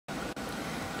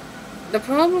The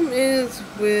problem is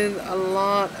with a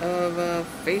lot of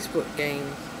Facebook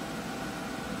games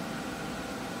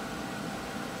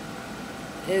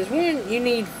is when you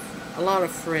need a lot of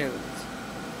friends.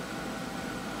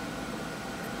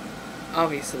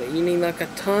 Obviously, you need like a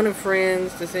ton of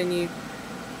friends to send you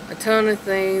a ton of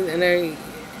things, and it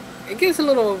gets a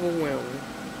little overwhelming.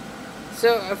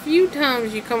 So a few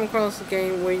times you come across a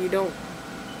game where you don't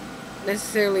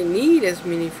necessarily need as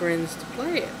many friends to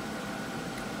play it.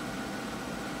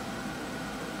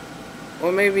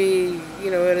 Or maybe,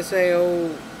 you know, it'll say,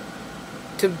 oh,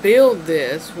 to build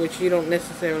this, which you don't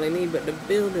necessarily need, but to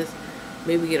build this,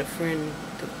 maybe get a friend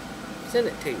to send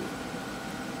it to you.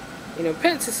 You know,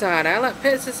 Pet Society. I like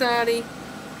Pet Society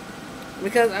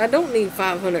because I don't need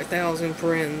 500,000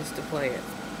 friends to play it.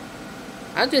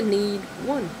 I just need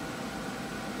one.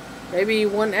 Maybe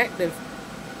one active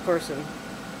person.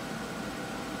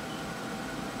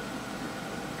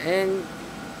 And,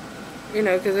 you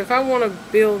know, because if I want to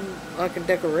build like a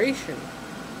decoration,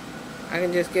 I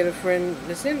can just get a friend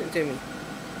to send it to me.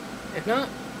 If not,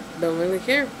 don't really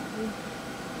care.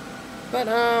 But,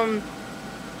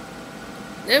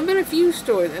 there have been a few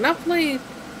stories, and I've played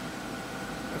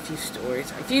a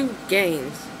few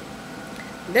games.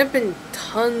 There have been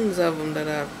tons of them that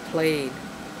I've played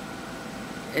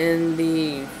in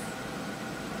the,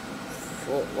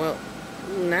 well,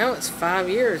 now it's 5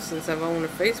 years since I've owned a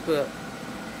Facebook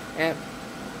app.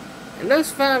 In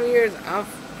those 5 years, I've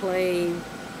played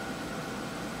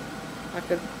like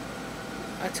a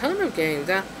ton of games.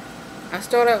 I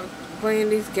start out playing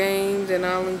these games, and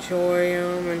I'll enjoy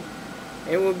them, and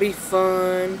it would be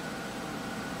fun.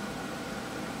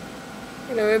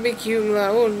 You know, it'd be cute,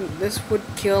 like, oh, this would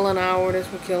kill an hour, this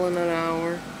would kill in an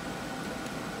hour.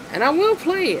 And I will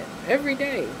play it every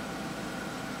day.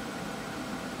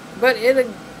 But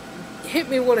it'll hit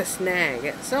me with a snag.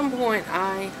 At some point,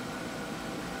 there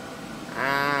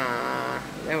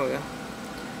we go.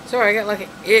 Sorry, I got like an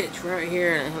itch right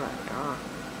here, and I'm like,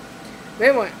 But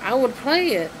anyway, I would play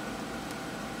it.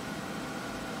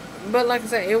 But like I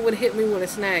said, it would hit me with a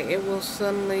snag. It will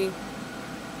suddenly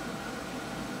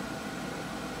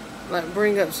like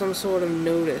bring up some sort of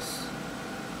notice.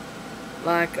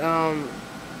 Like, oh,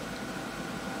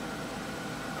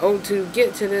 to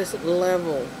get to this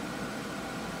level,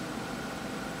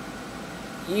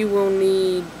 you will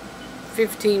need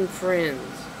 15 friends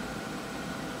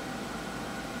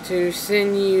to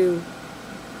send you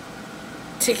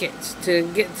tickets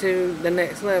to get to the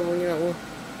next level. You know, well,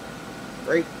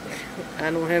 great.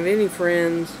 I don't have any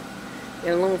friends,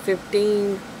 let alone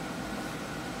 15.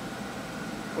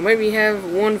 Or maybe you have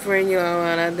one friend, you know,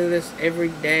 and I do this every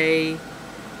day,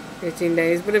 15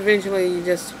 days, but eventually you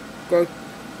just grow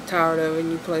tired of it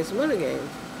and you play some other games.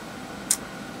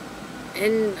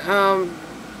 And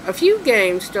a few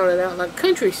games started out like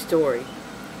Country Story.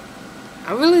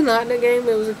 I really liked the game.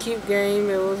 It was a cute game.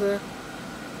 It was a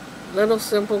little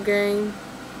simple game.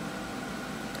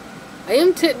 I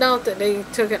am ticked off that they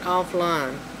took it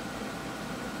offline,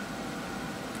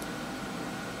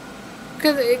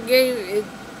 because it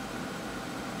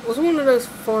was one of those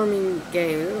farming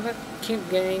games. It was like a cute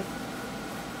game,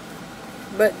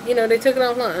 but you know, they took it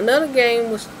offline. Another game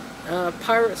was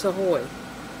Pirates Ahoy.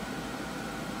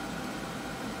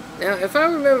 Now, if I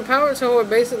remember, Pirates Ahoy,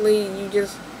 basically you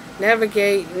just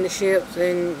navigate in the ships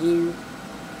and you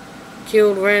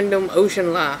killed random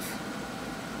ocean life.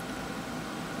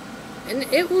 And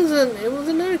it was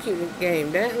another cute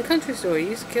game. That and Country Story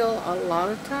used to kill a lot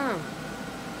of time.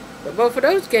 But both of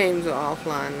those games are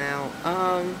offline now.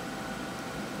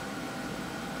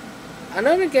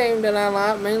 Another game that I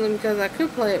like, mainly because I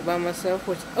could play it by myself,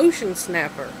 was Ocean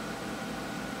Snapper.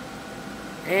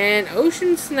 And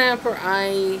Ocean Snapper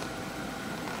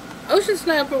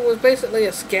was basically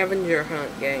a scavenger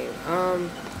hunt game.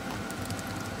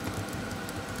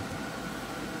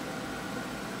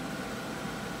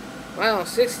 Wow,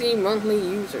 60 monthly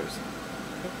users.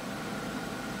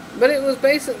 But it was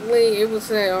basically, it would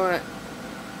say, alright,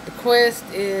 the quest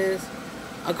is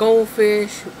a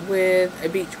goldfish with a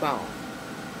beach ball.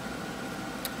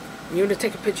 And you would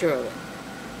take a picture of it.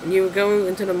 And you would go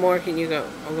into the market and you go,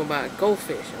 I'm going to buy a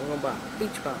goldfish, I'm going to buy a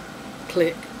beach ball.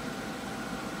 Click.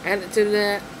 Add it to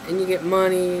that, and you get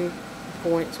money,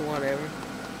 points, or whatever.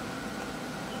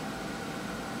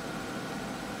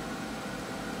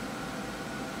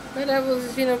 But that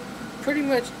was, you know, pretty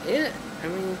much it. I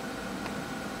mean,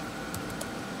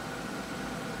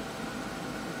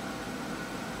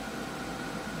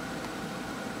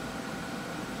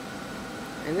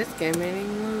 and this game ain't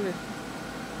even loaded.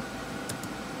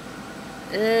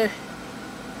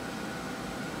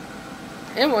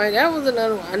 Anyway, that was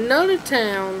another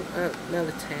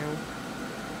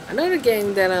Another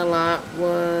game that I liked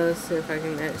was, see if I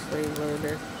can actually load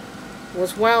this,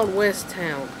 was Wild West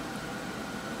Town.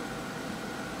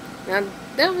 Now,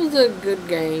 that was a good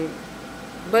game,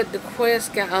 but the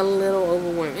quest got a little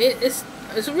overwhelming. It's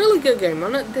a really good game,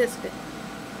 I'm not dissing it.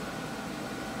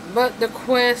 But the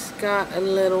quest got a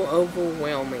little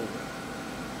overwhelming.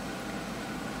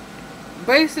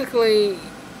 Basically,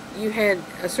 you had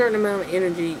a certain amount of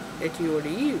energy that you were to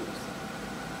use.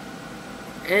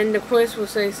 And the quest will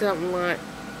say something like,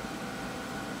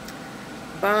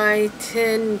 buy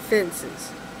 10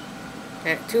 fences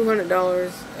at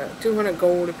 $200, 200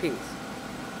 gold apiece.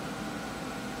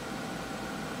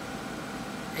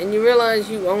 And you realize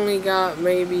you only got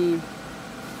maybe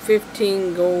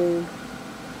 15 gold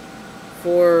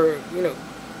for,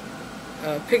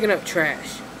 picking up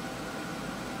trash.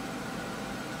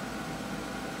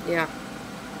 Yeah.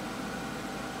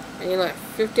 And you're like,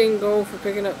 15 gold for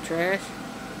picking up trash?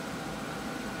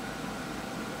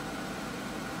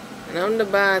 And I'm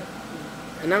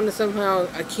to somehow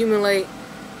accumulate,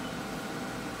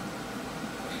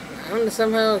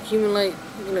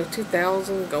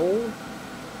 2,000 gold.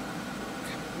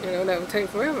 That would take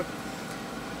forever.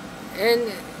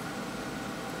 And,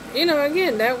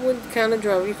 again, that would kind of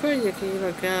drive you crazy, because you're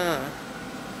like,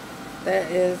 that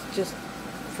is just,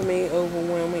 for me,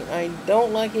 overwhelming. I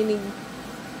don't like any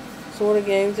sort of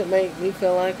games that make me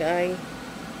feel like I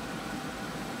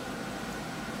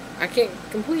can't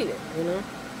complete it,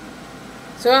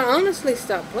 So I honestly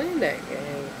stopped playing that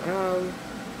game.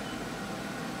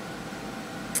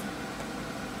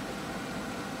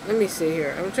 Let me see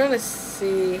here. I'm trying to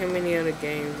see how many other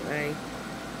games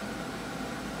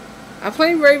I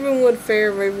played Ravenwood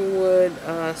Fair, Ravenwood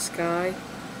Sky.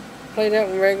 Played that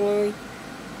one regularly.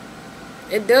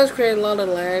 It does create a lot of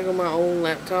lag on my old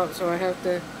laptop, so I have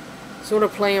to sort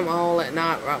of play them all at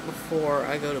night right before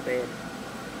I go to bed.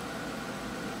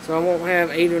 So I won't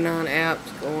have 8 or 9 apps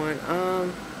going.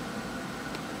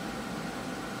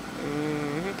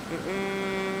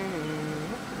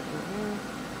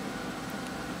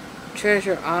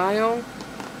 Treasure Isle.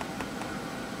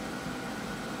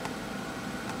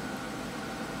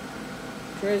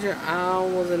 Treasure Isle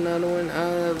was another one.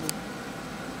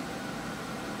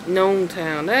 Gnome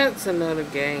Town. That's another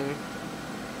game.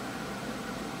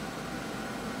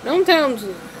 Gnome Town's,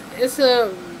 it's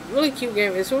a really cute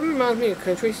game. It sort of reminds me of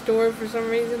Country Story for some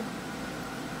reason.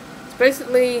 It's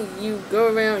basically, you go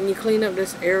around and you clean up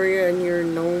this area in your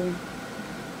gnome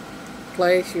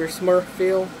place, your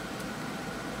Smurfville.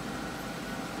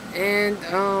 And,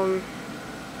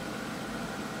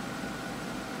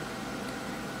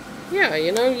 yeah,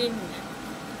 you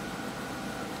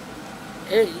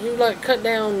like cut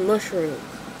down mushrooms.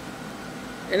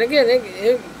 And again,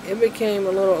 it became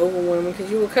a little overwhelming, because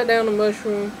you would cut down the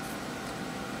mushroom,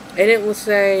 and it will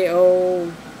say,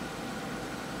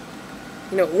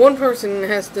 one person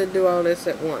has to do all this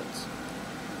at once.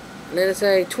 And then it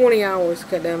say 20 hours to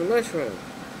cut down the mushroom.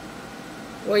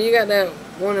 Well, you got that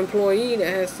one employee that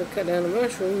has to cut down the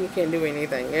mushroom, you can't do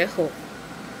anything else.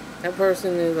 That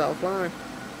person is offline.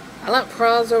 I like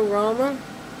Prazorama.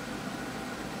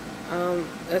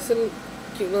 That's a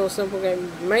cute little simple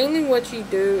game. Mainly what you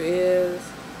do is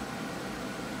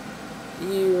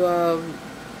you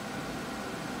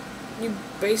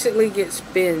basically get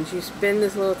spins. You spin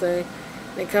this little thing,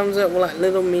 and it comes up with like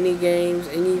little mini games,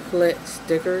 and you collect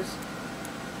stickers.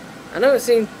 I know it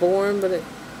seems boring, but it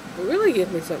really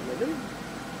gives me something to do.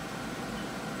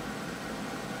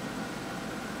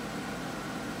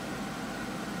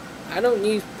 I don't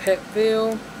use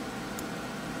Petville.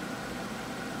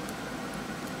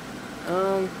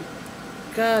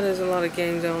 God, there's a lot of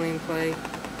games I don't even play.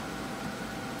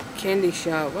 Candy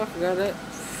Shop. I forgot that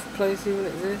place even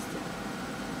existed.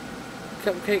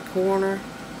 Cupcake Corner.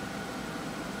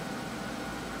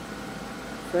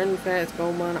 Friend Fats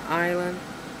Gold Mine Island.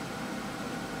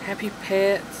 Happy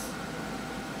Pets.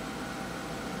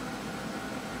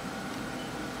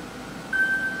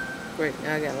 Great,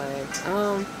 now I got lag.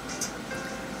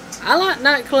 I like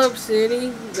Nightclub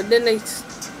City, but then they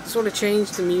sort of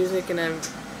changed the music, and I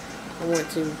went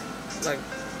to like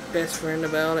best friend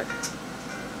about it.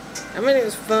 I mean, it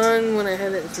was fun when I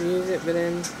had its music, but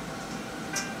then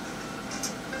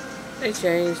they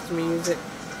changed the music.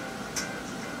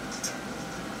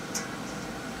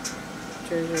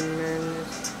 Treasure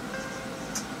Madness.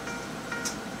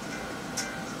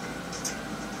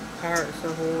 Pirates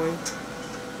Ahoy.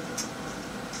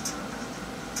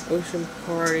 Ocean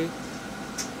Party.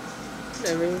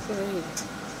 Never even played.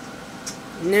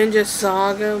 Ninja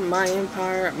Saga, My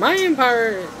Empire. My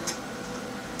Empire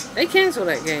They canceled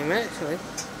that game, actually.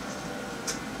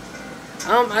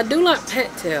 I do like Pet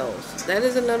Tales. That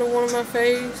is another one of my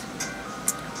faves.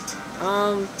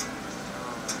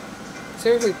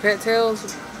 Seriously, Pet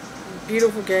Tales,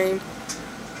 beautiful game.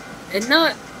 And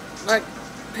not like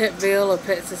Petville or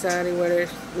Pet Society where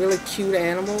there's really cute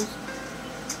animals.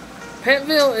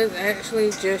 Petville is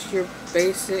actually just your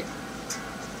basic,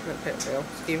 not Petville,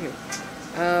 excuse me.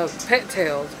 Pet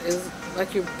Tales is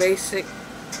like your basic,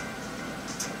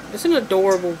 it's an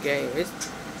adorable game.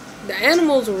 The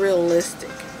animals are realistic,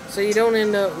 so you don't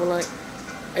end up with like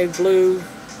a blue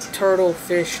turtle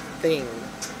fish thing.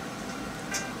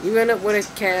 You end up with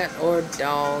a cat or a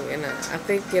dog, and I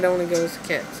think it only goes to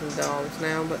cats and dogs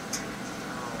now, but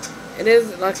it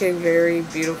is like a very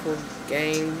beautiful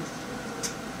game.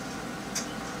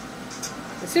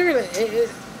 It's really,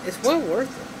 it's well worth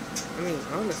it. I mean,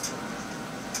 honestly.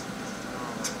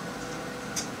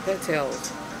 Pet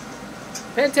Tales.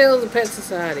 Pet Tales and Pet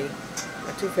Society.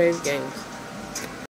 My two favorite games.